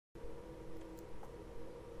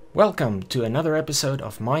Welcome to another episode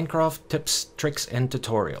of Minecraft Tips, Tricks and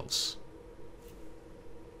Tutorials.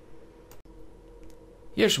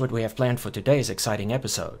 Here's what we have planned for today's exciting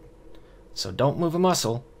episode. So don't move a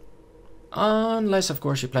muscle, unless of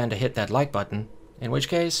course you plan to hit that like button, in which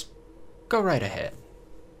case, go right ahead.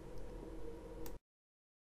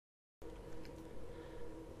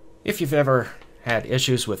 If you've ever had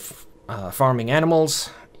issues with farming animals,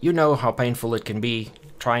 you know how painful it can be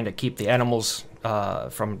trying to keep the animals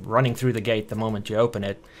from running through the gate the moment you open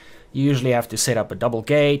it. You usually have to set up a double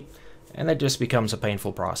gate, and that just becomes a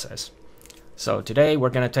painful process. So today we're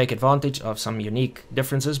going to take advantage of some unique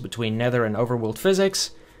differences between Nether and Overworld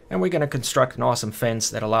physics, and we're going to construct an awesome fence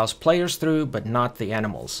that allows players through, but not the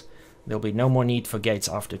animals. There'll be no more need for gates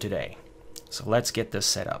after today. So let's get this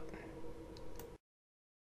set up.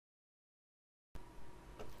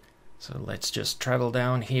 So let's just travel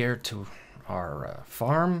down here to our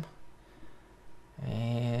farm.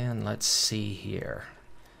 And let's see here.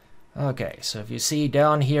 Okay, so if you see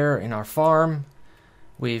down here in our farm,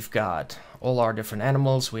 we've got all our different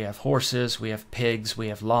animals. We have horses, we have pigs, we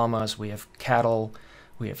have llamas, we have cattle,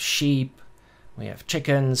 we have sheep, we have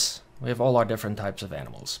chickens, we have all our different types of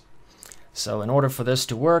animals. So in order for this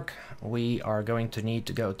to work, we are going to need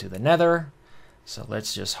to go to the Nether. So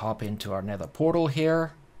let's just hop into our Nether portal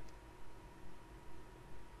here.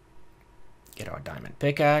 Get our diamond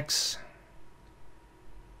pickaxe.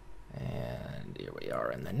 And here we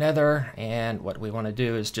are in the Nether, and what we want to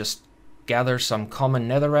do is just gather some common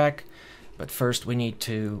netherrack, but first we need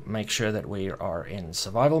to make sure that we are in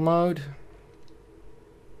survival mode.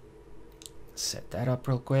 Set that up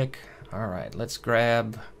real quick. Alright, let's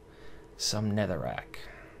grab some netherrack.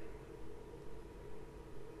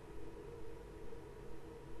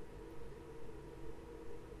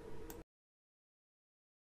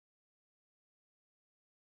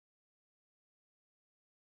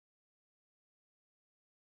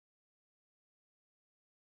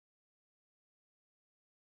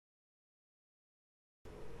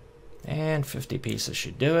 And 50 pieces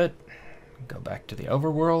should do it. Go back to the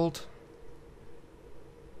overworld.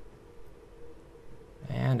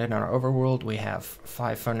 And in our overworld we have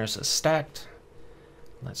 5 furnaces stacked.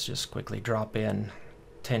 Let's just quickly drop in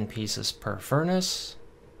 10 pieces per furnace.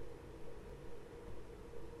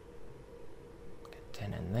 Get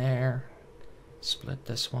 10 in there. Split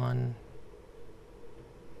this one.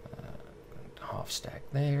 Half stack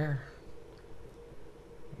there.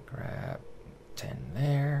 Grab 10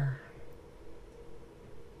 there.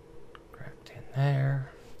 There,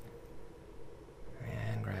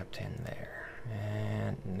 and grab 10 there,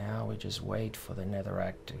 and now we just wait for the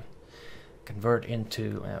netherrack to convert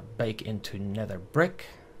into bake into nether brick.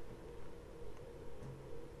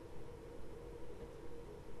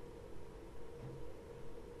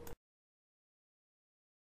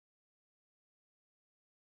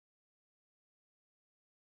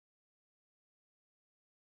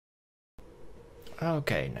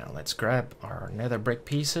 Okay, now let's grab our nether brick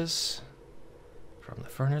pieces from the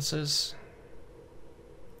furnaces,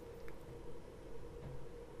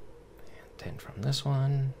 and 10 from this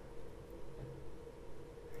one,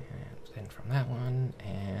 and 10 from that one,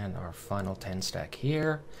 and our final 10 stack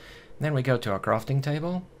here. And then we go to our crafting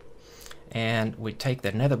table, and we take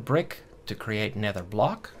the nether brick to create nether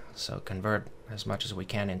block, so convert as much as we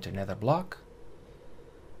can into nether block,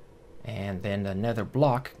 and then the nether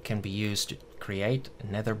block can be used to create a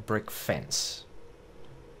nether brick fence.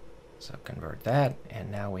 So convert that, and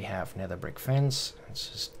now we have nether brick fence. Let's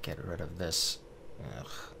just get rid of this.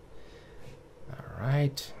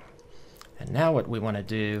 Alright. And now what we want to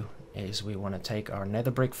do is we want to take our nether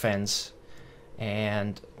brick fence,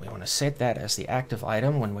 and we want to set that as the active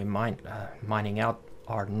item when we mining out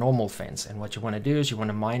our normal fence. And what you want to do is you want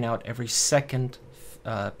to mine out every second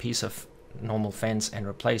piece of normal fence and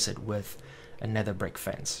replace it with a nether brick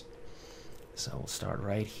fence. So we'll start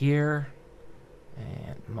right here.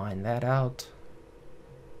 And mine that out,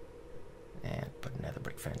 and put another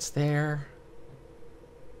brick fence there,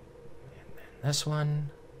 and then this one,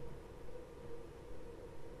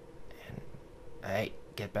 and hey,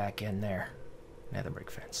 get back in there, another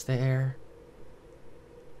brick fence there,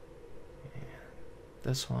 and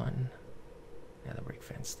this one, another brick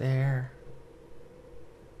fence there,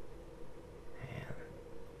 and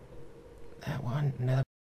that one, another.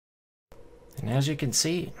 And as you can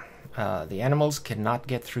see, the animals cannot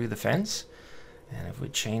get through the fence. And if we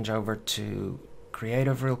change over to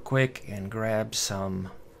creative real quick and grab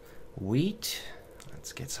some wheat,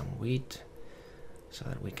 let's get some wheat so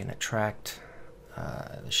that we can attract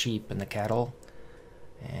the sheep and the cattle.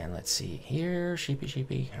 And let's see here,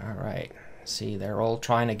 sheepy. All right, see, they're all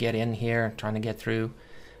trying to get in here, trying to get through,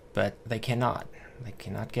 but they cannot. They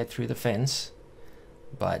cannot get through the fence.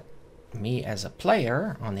 But me as a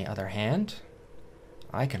player, on the other hand,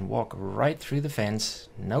 I can walk right through the fence,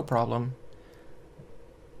 no problem.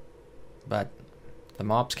 But the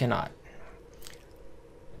mobs cannot.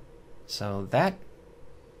 So that,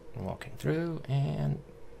 walking through and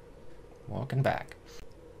walking back.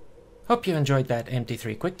 Hope you enjoyed that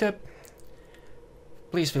MT3 quick tip.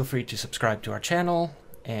 Please feel free to subscribe to our channel,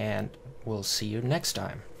 and we'll see you next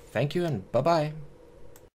time. Thank you and bye-bye.